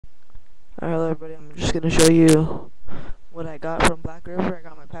Alright, hello everybody, I'm just gonna show you what I got from Black River. I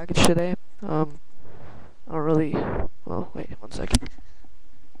got my package today. I don't really, well, wait, 1 second.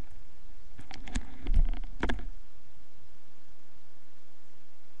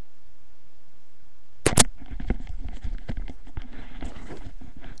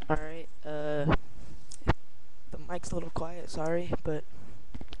 Alright, the mic's a little quiet, sorry, but,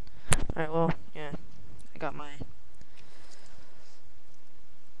 alright, well, yeah, I got my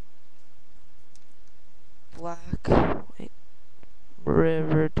Black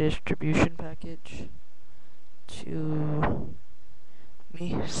River distribution package to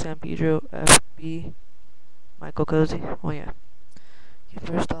me, San Pedro, FB, Michael Cozy. Oh yeah, okay,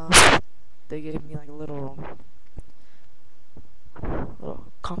 first off, they gave me like a little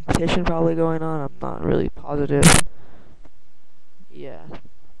competition probably going on. I'm not really positive. Yeah.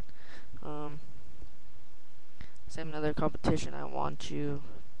 Um. Same another competition. I want you.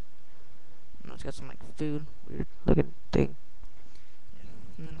 It's got some like food, weird looking thing.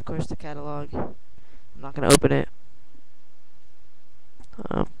 And then of course the catalog. I'm not gonna open it.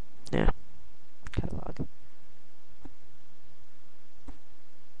 Yeah. Catalog.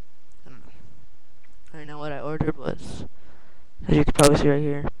 I don't know. Right now what I ordered was, as you can probably see right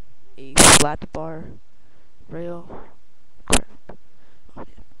here, a flat bar rail. Crap. Oh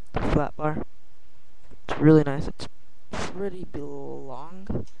yeah. Flat bar. It's really nice. It's pretty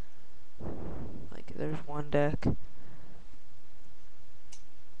long. Like there's one deck.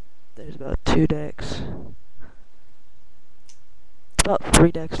 There's about 2 decks. It's about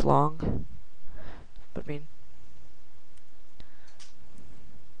 3 decks long. But I mean,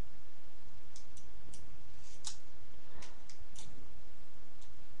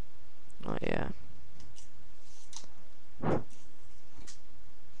 oh yeah.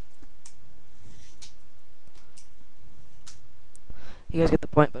 You guys get the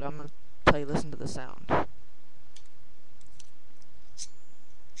point, but I'm gonna tell you, listen to the sound. It's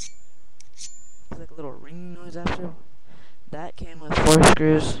like a little ringing noise after. That came with 4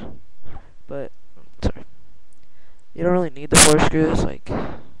 screws, but, sorry. You don't really need the 4 screws, like,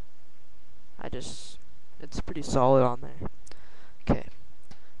 it's pretty solid on there. Okay.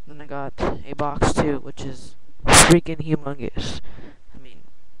 Then I got a box too, which is freaking humongous. I mean,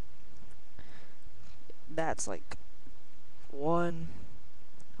 that's like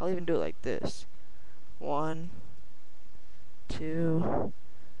I'll even do it like this. 1, 2,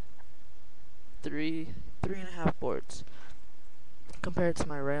 3, 3.5 boards. Compared to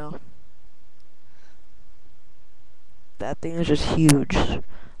my rail, that thing is just huge.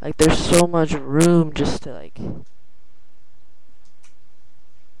 Like, there's so much room just to, like,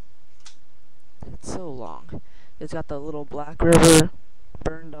 it's so long. It's got the little Black River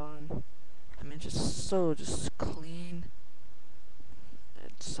burned on. I mean, just clean.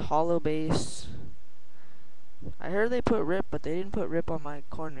 It's hollow base. I heard they put rip, but they didn't put rip on my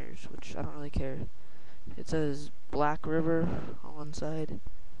corners, which I don't really care. It says Black River on one side.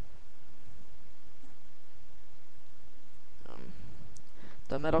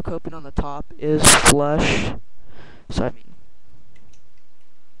 The metal coping on the top is flush, so I mean,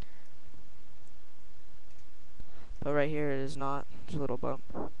 but right here it is not. There's a little bump.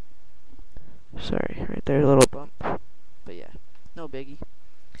 Sorry, right there, a little bump. But yeah, no biggie.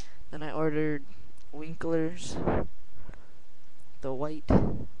 Then I ordered Winklers, the white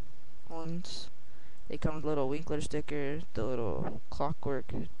ones. They come with a little Winkler sticker, the little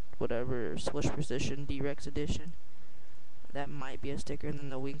clockwork, whatever, Swish Precision D-Rex edition. That might be a sticker, and then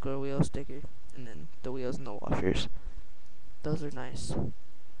the Winkler wheel sticker, and then the wheels and the washers. Those are nice.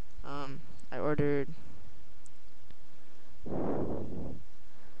 I ordered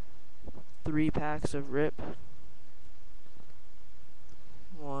 3 packs of rip.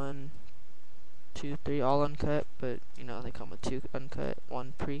 1, 2, 3, all uncut, but you know they come with 2 uncut,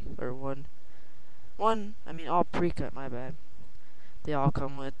 1 pre, or one. I mean all pre-cut. My bad. They all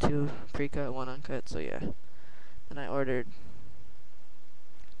come with 2 pre-cut, 1 uncut. So yeah. Then I ordered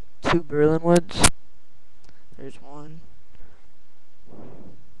 2 Berlin woods. There's 1.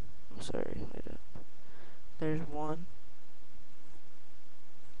 I'm sorry. Wait up. There's 1.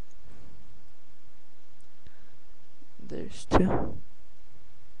 There's 2.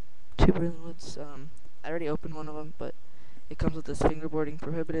 2 Berlin woods. I already opened one of them, but it comes with this fingerboarding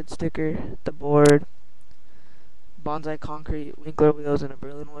prohibited sticker, the board, bonsai concrete, Winkler wheels, and a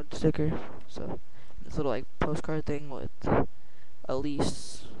Berlin wood sticker. So this little like postcard thing with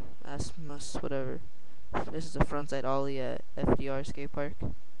Elise, Asmus, whatever. This is a frontside ollie at FDR skate park.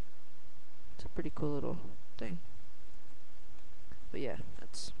 It's a pretty cool little thing. But yeah,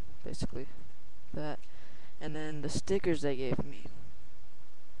 that's basically that. And then the stickers they gave me.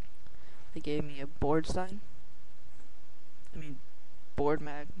 They gave me a board sign. Board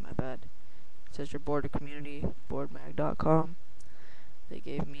mag, my bad. It says your board of community, boardmag.com. They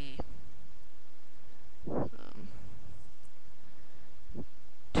gave me um,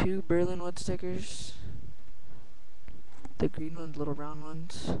 2 Berlin wood stickers, the green ones, little round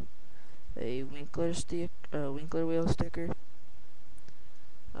ones, a Winkler wheel sticker,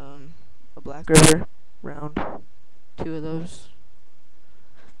 a Black River round, 2 of those,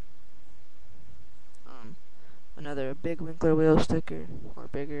 another big Winkler wheel sticker, or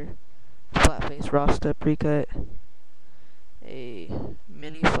bigger, flat face Rasta pre-cut, a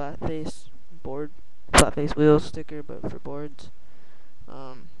mini flat face wheel sticker, but for boards.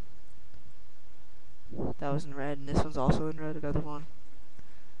 That was in red, and this one's also in red, another one.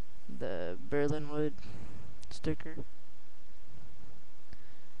 The Berlin wood sticker.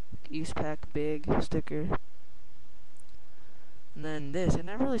 East Pack big sticker. And then this, I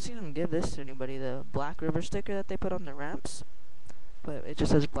never really seen them give this to anybody, the Black River sticker that they put on the ramps. But it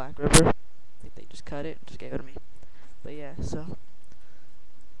just says Black River. I think they just cut it and just gave it to me. But yeah, so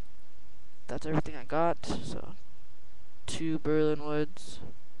that's everything I got. So 2 Berlin woods,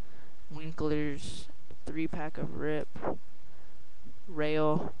 Winklers, 3-pack of Rip,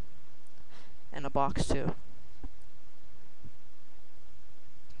 rail, and a box too.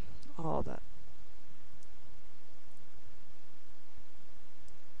 All that.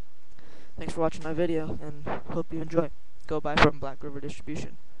 Thanks for watching my video, and hope you enjoy. Go buy from Black River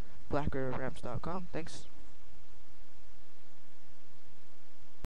Distribution, blackriverramps.com. Thanks.